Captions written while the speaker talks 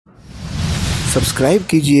Subscribe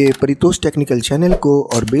कीजिए Paritosh technical channel को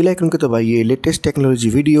और बेल आइकन को दबाइए लेटेस्ट टेक्नोलॉजी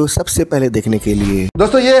वीडियो सबसे पहले देखने के लिए।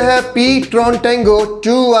 दोस्तों ये है PTron Tango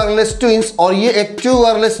 2 वायरलेस ट्विंस और ये एक 2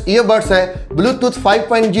 वायरलेस ईयरबड्स है। ब्लूटूथ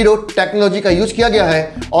 5.0 टेक्नोलॉजी का यूज किया गया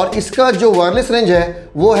है और इसका जो वायरलेस रेंज है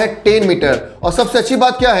वो है 10 मीटर। और सबसे अच्छी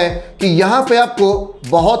बात क्या है कि यहाँ पे आपको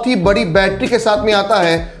बहुत ही बड़ी बैटरी के साथ में आता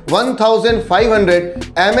है, 1500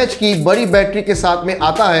 mAh की बड़ी बैटरी के साथ में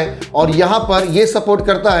आता है और यहाँ पर ये सपोर्ट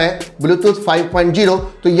करता है ब्लूटूथ 5.0।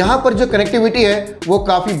 तो यहाँ पर जो कनेक्टिविटी है वो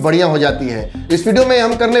काफ़ी बढ़िया हो जाती है। इस वीडियो में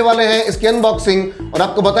हम करने वाले हैं इसकी अनबॉक्सिंग और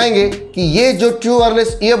आपको बताएंगे कि ये जो 2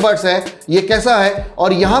 वायरलेस ईयरबड्स है ये कैसा है।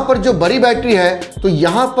 और यहाँ पर जो बड़ी बैटरी है तो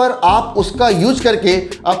यहाँ पर आप उसका यूज करके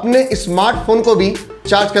अपने स्मार्टफोन को भी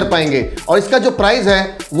चार्ज कर पाएंगे। और इसका जो प्राइस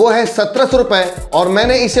है वो है 1700 रुपए और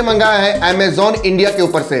मैंने इसे मंगाया है अमेजॉन इंडिया के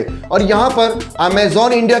ऊपर से। और यहाँ पर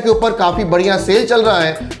अमेजॉन इंडिया के ऊपर काफ़ी बढ़िया सेल चल रहा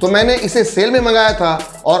है तो मैंने इसे सेल में मंगाया था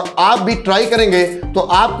और आप भी ट्राई करेंगे तो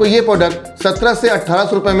आपको ये प्रोडक्ट 1700 से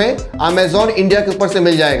 1800 रुपए में अमेजॉन इंडिया के ऊपर से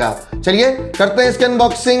मिल जाएगा। चलिए करते हैं इसके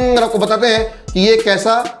अनबॉक्सिंग और आपको बताते हैं कि ये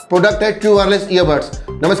कैसा प्रोडक्ट है 2 वायरलेस ईयरबड्स।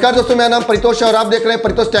 नमस्कार दोस्तों, मेरा नाम परितोष है और आप देख रहे हैं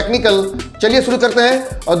परितोष टेक्निकल। चलिए शुरू करते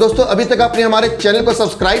हैं। और दोस्तों अभी तक आपने हमारे चैनल को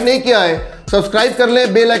सब्सक्राइब नहीं किया है, सब्सक्राइब कर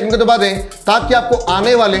लें, बेल आइकन को दबा दें ताकि आपको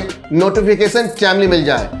आने वाले नोटिफिकेशन टाइमली मिल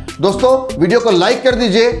जाए। दोस्तों वीडियो को लाइक कर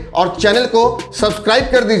दीजिए और चैनल को सब्सक्राइब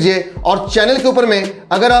कर दीजिए। और चैनल के ऊपर में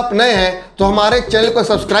अगर आप नए हैं तो हमारे चैनल को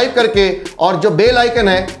सब्सक्राइब करके और जो बेल आइकन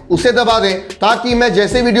है उसे दबा दें ताकि मैं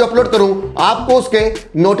जैसे वीडियो अपलोड करूं आपको उसके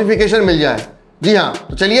नोटिफिकेशन मिल जाए। जी हाँ,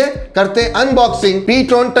 तो चलिए करते हैं unboxing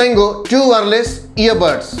PTron Tango 2 wireless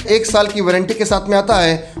earbuds. 1 साल की वारंटी के साथ में आता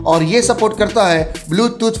है और ये सपोर्ट करता है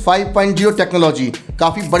ब्लूटूथ 5.0 टेक्नोलॉजी।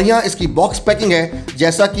 काफ़ी बढ़िया इसकी बॉक्स पैकिंग है,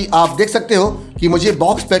 जैसा कि आप देख सकते हो कि मुझे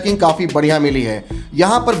बॉक्स पैकिंग काफ़ी बढ़िया मिली है।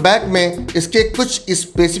 यहाँ पर बैक में इसके कुछ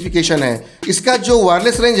स्पेसिफिकेशन है। इसका जो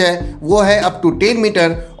वायरलेस रेंज है वो है अप टू 10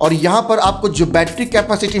 मीटर और यहाँ पर आपको जो बैटरी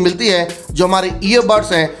कैपेसिटी मिलती है, जो हमारे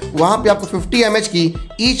ईयरबड्स हैं वहाँ पे आपको 50 mAh की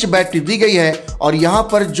ईच बैटरी दी गई है। और यहाँ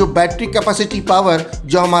पर जो बैटरी कैपेसिटी पावर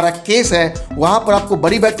जो हमारा केस है वहाँ पर आपको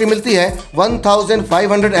बड़ी बैटरी मिलती है,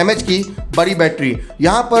 1500 mAh की बड़ी बैटरी।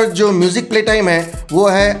 यहाँ पर जो म्यूजिक प्ले टाइम है वो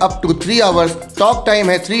है up to 3 hours, talk time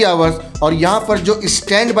है 3 आवर्स और यहाँ पर जो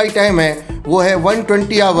स्टैंड बाई टाइम है वो है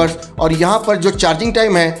 120 आवर्स और यहाँ पर जो चार्जिंग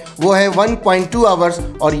टाइम है वो है 1.2 आवर्स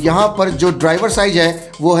और यहाँ पर जो ड्राइवर साइज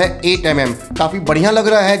है वो है 8 mm। काफ़ी बढ़िया लग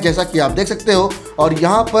रहा है जैसा कि आप देख सकते हो। और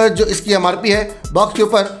यहाँ पर जो इसकी MRP है बॉक्स के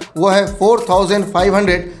ऊपर वो है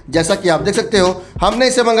 4500, जैसा कि आप देख सकते हो। हमने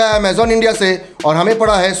इसे मंगाया अमेजॉन इंडिया से और हमें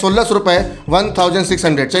पड़ा है 1600 रुपये,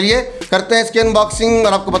 1600। चलिए करते हैं इसकी अनबॉक्सिंग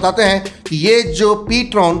और आपको बताते हैं कि ये जो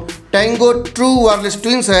PTron Tango 2 वायरलेस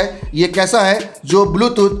ट्विंस है ये कैसा है, जो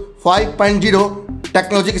ब्लूटूथ 5.0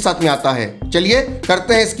 टेक्नोलॉजी के साथ में आता है। चलिए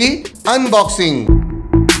करते हैं इसकी अनबॉक्सिंग।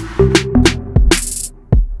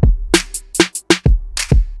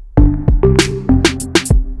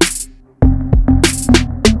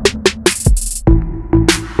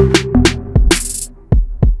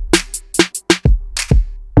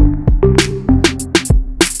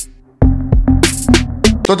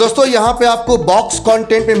 तो दोस्तों यहाँ पे आपको बॉक्स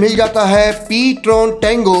कंटेंट में मिल जाता है PTron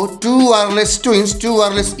Tango 2 wireless twins 2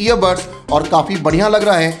 wireless earbuds और काफ़ी बढ़िया लग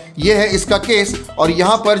रहा है। ये है इसका केस और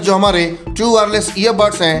यहाँ पर जो हमारे 2 वायरलेस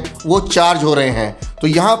ईयरबड्स हैं वो चार्ज हो रहे हैं। तो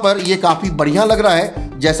यहाँ पर ये काफ़ी बढ़िया लग रहा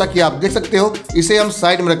है जैसा कि आप देख सकते हो। इसे हम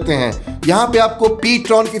साइड में रखते हैं। यहाँ पे आपको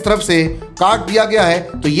PTron की तरफ से कार्ड दिया गया है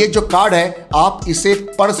तो ये जो कार्ड है आप इसे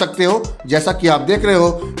पढ़ सकते हो जैसा कि आप देख रहे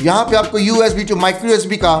हो। यहाँ पे आपको USB टू माइक्रो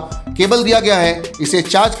USB का केबल दिया गया है। इसे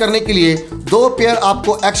चार्ज करने के लिए 2 पेयर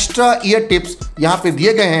आपको एक्स्ट्रा ईयर टिप्स यहाँ पे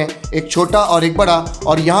दिए गए हैं, एक छोटा और एक बड़ा।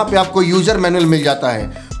 और यहाँ पे आपको यूजर मैनुअल मिल जाता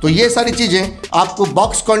है। तो ये सारी चीजें आपको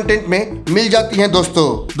बॉक्स कंटेंट में मिल जाती हैं।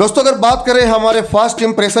 दोस्तों अगर बात करें हमारे फर्स्ट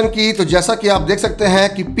इंप्रेशन की तो जैसा कि आप देख सकते हैं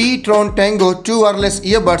कि PTron Tango 2 वायरलेस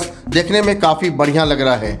ईयरबड्स देखने में काफ़ी बढ़िया लग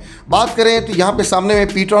रहा है। बात करें तो यहाँ पे सामने में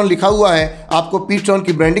PTron लिखा हुआ है, आपको PTron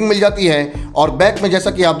की ब्रांडिंग मिल जाती है। और बैक में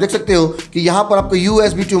जैसा कि आप देख सकते हो कि यहाँ पर आपको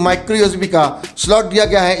USB टू माइक्रो USB का स्लॉट दिया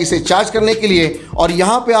गया है इसे चार्ज करने के लिए। और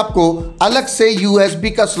यहाँ पे आपको अलग से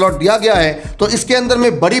USB का स्लॉट दिया गया है। तो इसके अंदर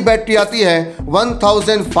में बड़ी बैटरी आती है,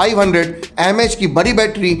 1500 mAh की बड़ी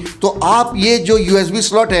बैटरी। तो आप ये जो USB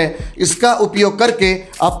स्लॉट है इसका उपयोग करके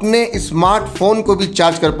अपने स्मार्टफोन को भी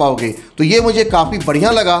चार्ज कर पाओगे। तो ये मुझे काफ़ी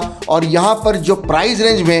बढ़िया लगा। और यहाँ पर जो प्राइस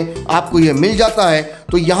रेंज में आपको ये मिल जाता है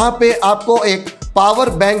तो यहाँ पे आपको एक पावर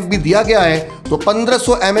बैंक भी दिया गया है। तो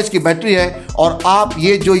 1500 mAh की बैटरी है और आप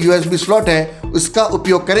ये जो USB स्लॉट है उसका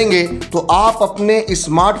उपयोग करेंगे तो आप अपने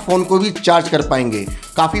स्मार्टफोन को भी चार्ज कर पाएंगे।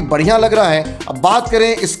 काफ़ी बढ़िया लग रहा है। अब बात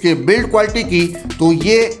करें इसके बिल्ड क्वालिटी की, तो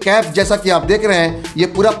ये कैप जैसा कि आप देख रहे हैं ये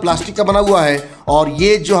पूरा प्लास्टिक का बना हुआ है और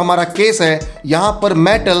ये जो हमारा केस है यहाँ पर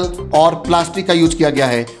मेटल और प्लास्टिक का यूज किया गया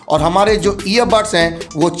है। और हमारे जो ईयरबड्स हैं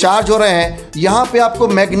वो चार्ज हो रहे हैं। यहाँ पे आपको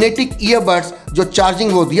मैग्नेटिक ईयरबड्स जो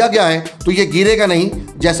चार्जिंग वो दिया गया है, तो ये गिरेगा नहीं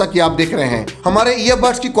जैसा कि आप देख रहे हैं। हमारे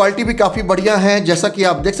ईयरबड्स की क्वालिटी भी काफ़ी बढ़िया है। जैसा कि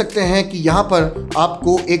आप देख सकते हैं कि यहाँ पर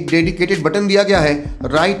आपको एक डेडिकेटेड बटन दिया गया है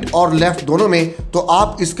राइट और लेफ्ट दोनों में, तो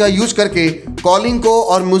आप इसका यूज करके कॉलिंग को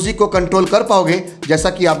और म्यूजिक को कंट्रोल कर पाओगे जैसा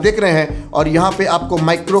कि आप देख रहे हैं। और यहाँ पे आपको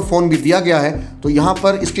माइक्रोफोन भी दिया गया है, तो यहाँ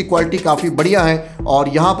पर इसकी क्वालिटी काफ़ी बढ़िया है। और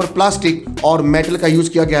यहाँ पर प्लास्टिक और मेटल का यूज़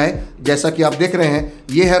किया गया है जैसा कि आप देख रहे हैं।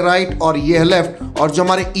 ये है राइट और ये है लेफ्ट। और जो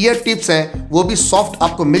हमारे ईयर टिप्स हैं वो भी सॉफ्ट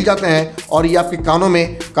आपको मिल जाते हैं और ये आपके कानों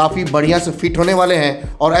में काफ़ी बढ़िया से फिट होने वाले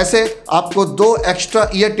हैं। और ऐसे आपको 2 एक्स्ट्रा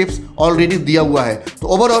ईयर टिप्स ऑलरेडी दिया हुआ है। तो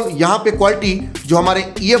ओवरऑल यहाँ पे क्वालिटी जो हमारे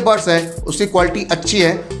ईयरबड्स हैं उसकी क्वालिटी अच्छी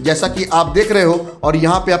है जैसा कि आप देख रहे हो। और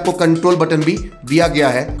यहाँ पे आपको कंट्रोल बटन भी दिया गया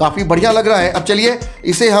है, काफ़ी बढ़िया लग रहा है। अब चलिए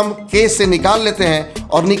इसे हम केस से निकाल लेते हैं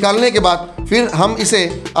और निकालने के बाद फिर हम इसे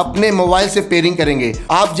अपने मोबाइल से पेयरिंग करेंगे।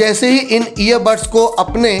 आप जैसे ही इन ईयरबड्स को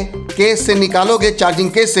अपने केस से निकालोगे, चार्जिंग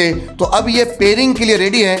केस से, तो अब ये पेयरिंग के लिए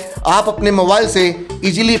रेडी है। आप अपने मोबाइल से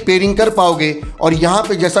इजीली पेयरिंग कर पाओगे। और यहाँ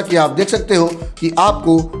पे जैसा कि आप देख सकते हो कि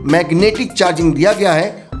आपको मैग्नेटिक चार्जिंग दिया गया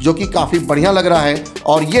है जो कि काफ़ी बढ़िया लग रहा है।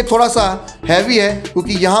 और ये थोड़ा सा हैवी है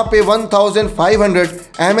क्योंकि यहाँ पे 1500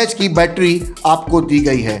 mAh की बैटरी आपको दी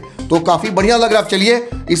गई है, तो काफ़ी बढ़िया लग रहा है। आप चलिए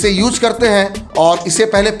इसे यूज करते हैं और इसे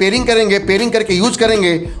पहले पेयरिंग करेंगे, पेयरिंग करके यूज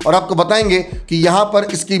करेंगे और आपको बताएंगे कि यहाँ पर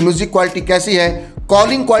इसकी म्यूजिक क्वालिटी कैसी है,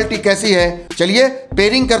 कॉलिंग क्वालिटी कैसी है। चलिए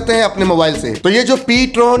पेयरिंग करते हैं अपने मोबाइल से। तो ये जो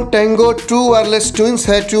PTron Tango 2 वायरलेस ट्विंस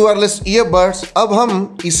है, 2 वायरलेस ईयरबड्स, अब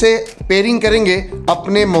हम इसे पेयरिंग करेंगे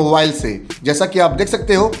अपने मोबाइल से। जैसा कि आप देख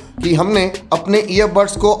सकते हो कि हमने अपने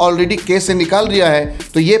ईयरबड्स को ऑलरेडी केस से निकाल दिया है,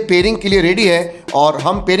 तो ये पेयरिंग के लिए रेडी है और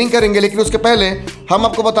हम पेयरिंग करेंगे। लेकिन उसके पहले हम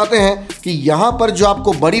आपको बताते हैं कि यहाँ पर जो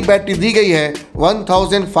आपको बड़ी बैटरी दी गई है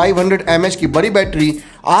 1500 mAh की बड़ी बैटरी,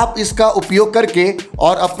 आप इसका उपयोग करके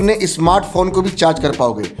और अपने स्मार्टफोन को भी चार्ज कर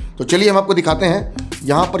पाओगे। तो चलिए हम आपको दिखाते हैं।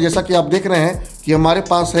 यहाँ पर जैसा कि आप देख रहे हैं कि हमारे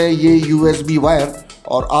पास है ये USB वायर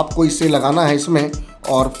और आपको इसे लगाना है इसमें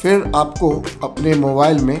और फिर आपको अपने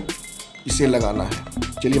मोबाइल में इसे लगाना है।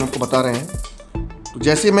 चलिए हम आपको बता रहे हैं। तो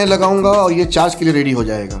जैसे मैं लगाऊंगा और ये चार्ज के लिए रेडी हो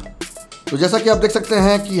जाएगा। तो जैसा कि आप देख सकते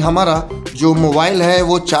हैं कि हमारा जो मोबाइल है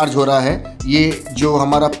वो चार्ज हो रहा है। ये जो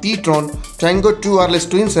हमारा PTron Tango 2 वायरलेस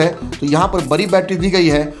ट्विंस है, तो यहाँ पर बड़ी बैटरी दी गई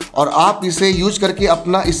है और आप इसे यूज करके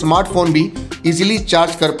अपना स्मार्टफोन भी इजीली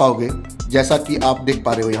चार्ज कर पाओगे। जैसा कि आप देख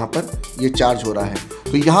पा रहे हो यहाँ पर ये चार्ज हो रहा है।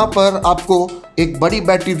 तो यहाँ पर आपको एक बड़ी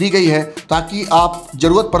बैटरी दी गई है ताकि आप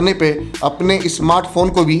ज़रूरत पड़ने पे अपने स्मार्टफोन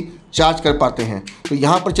को भी चार्ज कर पाते हैं। तो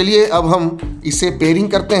यहाँ पर चलिए अब हम इसे पेयरिंग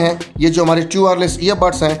करते हैं, ये जो हमारे 2 वायरलेस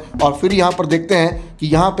ईयरबड्स हैं, और फिर यहाँ पर देखते हैं कि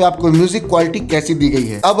यहाँ पे आपको म्यूजिक क्वालिटी कैसी दी गई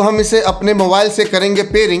है। अब हम इसे अपने मोबाइल से करेंगे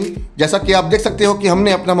पेयरिंग। जैसा कि आप देख सकते हो कि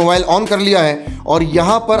हमने अपना मोबाइल ऑन कर लिया है और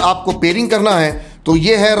यहाँ पर आपको पेयरिंग करना है। तो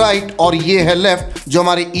ये है राइट और ये है लेफ्ट जो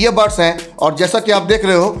हमारे ईयरबड्स हैं, और जैसा कि आप देख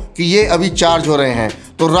रहे हो कि ये अभी चार्ज हो रहे हैं।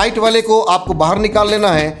 तो राइट वाले को आपको बाहर निकाल लेना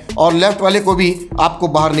है और लेफ्ट वाले को भी आपको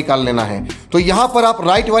बाहर निकाल लेना है। तो यहाँ पर आप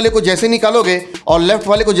राइट वाले को जैसे निकालोगे और लेफ्ट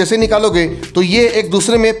वाले को जैसे निकालोगे तो ये एक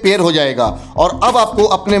दूसरे में पेयर हो जाएगा। और अब आपको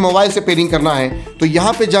अपने मोबाइल से पेयरिंग करना है। तो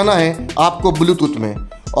यहाँ पे जाना है आपको ब्लूटूथ में,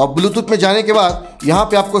 और ब्लूटूथ में जाने के बाद यहाँ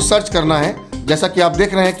पे आपको सर्च करना है। जैसा कि आप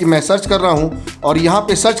देख रहे हैं कि मैं सर्च कर रहा हूँ, और यहाँ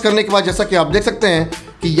पे सर्च करने के बाद जैसा कि आप देख सकते हैं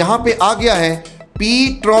कि यहाँ पे आ गया है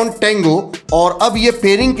PTron Tango, और अब ये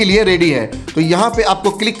पेयरिंग के लिए रेडी है। तो यहाँ पे आपको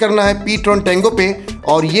क्लिक करना है PTron Tango पे,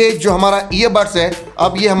 और ये जो हमारा ईयरबड्स है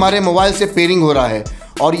अब ये हमारे मोबाइल से पेयरिंग हो रहा है।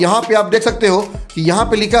 और यहाँ पे आप देख सकते हो कि यहाँ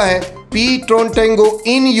पे लिखा है PTron Tango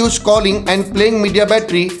in use calling and playing media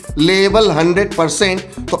battery level 100%।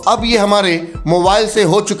 तो अब ये हमारे मोबाइल से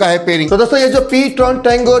हो चुका है पेयरिंग। तो दोस्तों ये जो PTron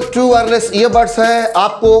Tango 2 वायरलेस ईयरबड्स है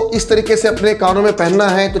आपको इस तरीके से अपने कानों में पहनना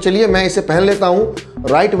है। तो चलिए मैं इसे पहन लेता हूँ।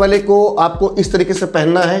 राइट वाले को आपको इस तरीके से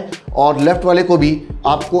पहनना है और लेफ्ट वाले को भी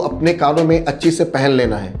आपको अपने कानों में अच्छी से पहन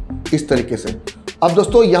लेना है इस तरीके से। अब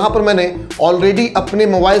दोस्तों यहाँ पर मैंने ऑलरेडी अपने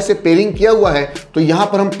मोबाइल से पेयरिंग किया हुआ है। तो यहाँ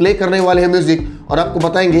पर हम प्ले करने वाले हैं म्यूजिक, और आपको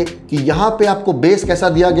बताएंगे कि यहाँ पे आपको बेस कैसा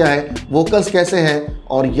दिया गया है, वोकल्स कैसे हैं,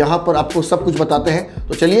 और यहाँ पर आपको सब कुछ बताते हैं।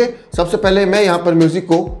 तो चलिए सबसे पहले मैं यहाँ पर म्यूजिक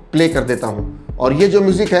को प्ले कर देता हूँ। और ये जो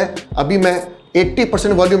म्यूजिक है अभी मैं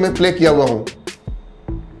 80% वॉल्यूम में प्ले किया हुआ हूँ।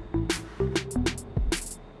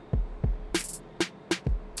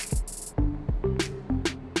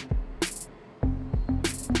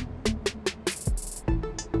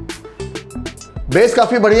 बेस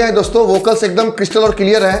काफ़ी बढ़िया है दोस्तों, वोकल्स एकदम क्रिस्टल और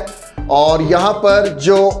क्लियर है, और यहाँ पर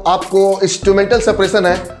जो आपको इंस्ट्रूमेंटल सप्रेशन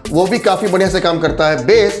है वो भी काफ़ी बढ़िया से काम करता है।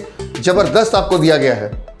 बेस ज़बरदस्त आपको दिया गया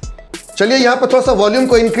है। चलिए यहाँ पर थोड़ा सा वॉल्यूम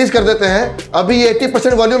को इंक्रीज कर देते हैं। अभी ये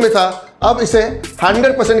 80% वॉल्यूम में था, अब इसे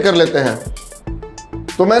 100% कर लेते हैं।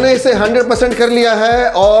 तो मैंने इसे 100% कर लिया है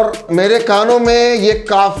और मेरे कानों में ये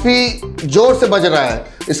काफ़ी ज़ोर से बज रहा है।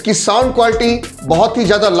 इसकी साउंड क्वालिटी बहुत ही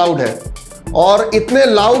ज़्यादा लाउड है और इतने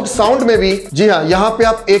लाउड साउंड में भी, जी हाँ, यहाँ पे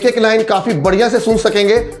आप एक एक लाइन काफ़ी बढ़िया से सुन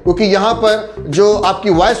सकेंगे क्योंकि यहाँ पर जो आपकी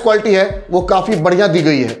वॉइस क्वालिटी है वो काफ़ी बढ़िया दी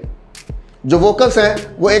गई है। जो वोकल्स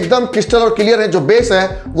हैं वो एकदम क्रिस्टल और क्लियर है। जो बेस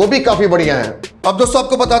है वो भी काफ़ी बढ़िया है। अब दोस्तों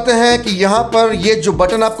आपको बताते हैं कि यहाँ पर ये जो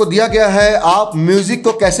बटन आपको दिया गया है, आप म्यूजिक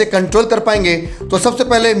को कैसे कंट्रोल कर पाएंगे। तो सबसे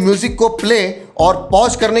पहले म्यूजिक को प्ले और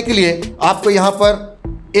पॉज करने के लिए आपको यहाँ पर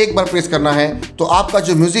एक बार प्रेस करना है तो आपका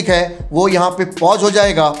जो म्यूजिक है वो यहाँ पे पॉज हो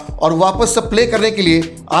जाएगा और वापस से प्ले करने के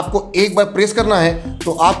लिए आपको एक बार प्रेस करना है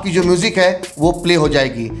तो आपकी जो म्यूजिक है वो प्ले हो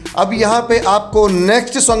जाएगी। अब यहाँ पे आपको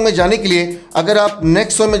नेक्स्ट सॉन्ग में जाने के लिए, अगर आप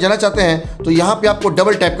नेक्स्ट सॉन्ग में जाना चाहते हैं तो यहाँ पे आपको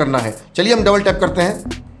डबल टैप करना है। चलिए हम डबल टैप करते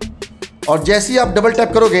हैं और जैसे ही आप डबल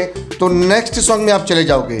टैप करोगे तो नेक्स्ट सॉन्ग में आप चले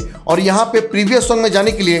जाओगे और यहाँ पे प्रीवियस सॉन्ग में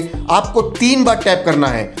जाने के लिए आपको 3 बार टैप करना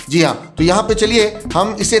है। जी हाँ, तो यहाँ पे चलिए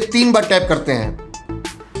हम इसे 3 बार टैप करते हैं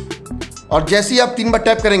और जैसे ही आप 3 बार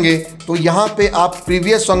टैप करेंगे तो यहाँ पे आप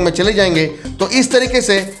प्रीवियस सॉन्ग में चले जाएंगे। तो इस तरीके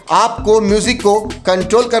से आपको म्यूजिक को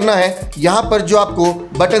कंट्रोल करना है यहाँ पर जो आपको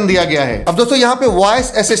बटन दिया गया है। अब दोस्तों यहाँ पे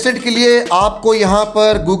वॉइस असिस्टेंट के लिए आपको यहाँ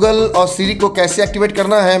पर गूगल और सिरी को कैसे एक्टिवेट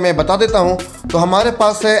करना है मैं बता देता हूँ। तो हमारे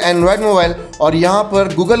पास है एंड्रॉयड मोबाइल और यहाँ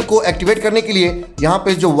पर गूगल को एक्टिवेट करने के लिए यहाँ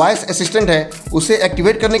पे जो वॉइस असिस्टेंट है उसे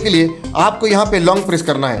एक्टिवेट करने के लिए आपको यहाँ पे लॉन्ग प्रेस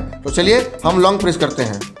करना है। तो चलिए हम लॉन्ग प्रेस करते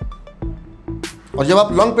हैं और जब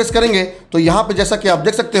आप लॉन्ग प्रेस करेंगे तो यहाँ पे जैसा कि आप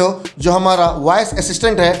देख सकते हो जो हमारा वॉइस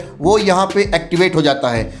असिस्टेंट है वो यहाँ पे एक्टिवेट हो जाता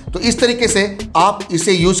है। तो इस तरीके से आप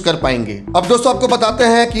इसे यूज कर पाएंगे। अब दोस्तों आपको बताते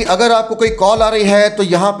हैं कि अगर आपको कोई कॉल आ रही है तो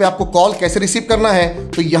यहाँ पे आपको कॉल कैसे रिसीव करना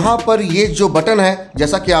है। तो यहाँ पर ये जो बटन है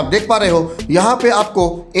जैसा कि आप देख पा रहे हो, यहाँ पे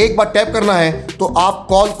आपको एक बार टैप करना है तो आप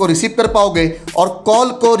कॉल को रिसीव कर पाओगे और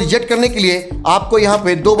कॉल को रिजेक्ट करने के लिए आपको यहाँ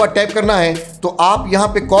पे 2 बार टैप करना है तो आप यहाँ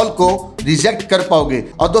पे कॉल को रिजेक्ट कर पाओगे।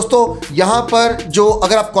 और दोस्तों यहाँ पर जो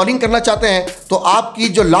अगर आप कॉलिंग करना चाहते हैं तो आपकी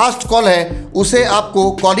जो लास्ट कॉल है उसे आपको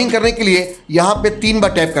कॉलिंग करने के लिए यहाँ पे 3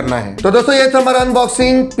 बार टैप करना है। तो दोस्तों ये था हमारा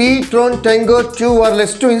unboxing PTron Tango 2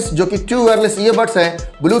 wireless twins, जो कि 2 वायरलेस ईयरबड्स है।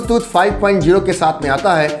 ब्लूटूथ 5.0 के साथ में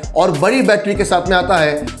आता है और बड़ी बैटरी के साथ में आता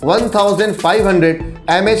है। 1500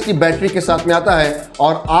 mAh की बैटरी के साथ में आता है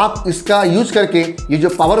और आप इसका यूज करके ये जो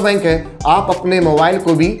पावर बैंक है आप अपने मोबाइल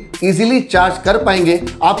को भी इजीली चार्ज कर पाएंगे।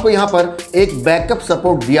 आपको यहाँ पर एक बैकअप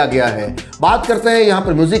सपोर्ट दिया गया है। बात करते हैं यहाँ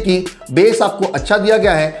पर म्यूजिक की। बेस आपको अच्छा दिया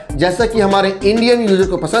गया है जैसा कि हमारे इंडियन यूजर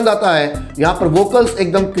को पसंद आता है। यहाँ पर वोकल्स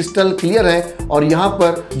एकदम क्रिस्टल क्लियर है और यहाँ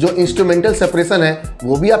पर जो इंस्ट्रूमेंटल सेपरेशन है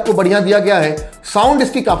वो भी आपको बढ़िया दिया गया है। साउंड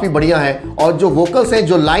इसकी काफ़ी बढ़िया है और जो वोकल्स हैं,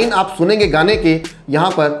 जो लाइन आप सुनेंगे गाने के यहाँ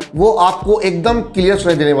पर, वो आपको एकदम क्लियर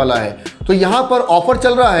सुनाई देने वाला है। तो यहाँ पर ऑफर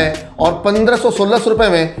चल रहा है और 1500-1600 रुपये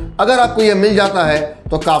में अगर आपको ये मिल जाता है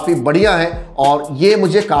तो काफ़ी बढ़िया है और ये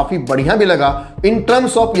मुझे काफ़ी बढ़िया भी लगा। इन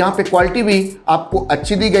टर्म्स ऑफ यहाँ पे क्वालिटी भी आपको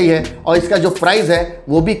अच्छी दी गई है और इसका जो प्राइस है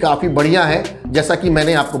वो भी काफ़ी बढ़िया है जैसा कि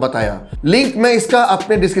मैंने आपको बताया। लिंक मैं इसका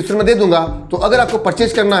अपने डिस्क्रिप्शन में दे दूंगा, तो अगर आपको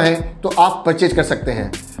परचेज करना है तो आप परचेज कर सकते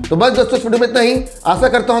हैं। तो बस दोस्तों इस वीडियो में इतना ही। आशा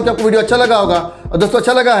करता हूं कि आपको वीडियो अच्छा लगा होगा और दोस्तों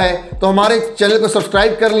अच्छा लगा है तो हमारे चैनल को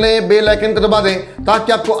सब्सक्राइब कर लें, बेल आइकन को दबा दें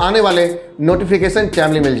ताकि आपको आने वाले नोटिफिकेशन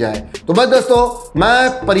टाइमली मिल जाए। तो बस दोस्तों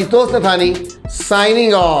मैं परितोष नथानी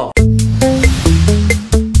साइनिंग ऑफ।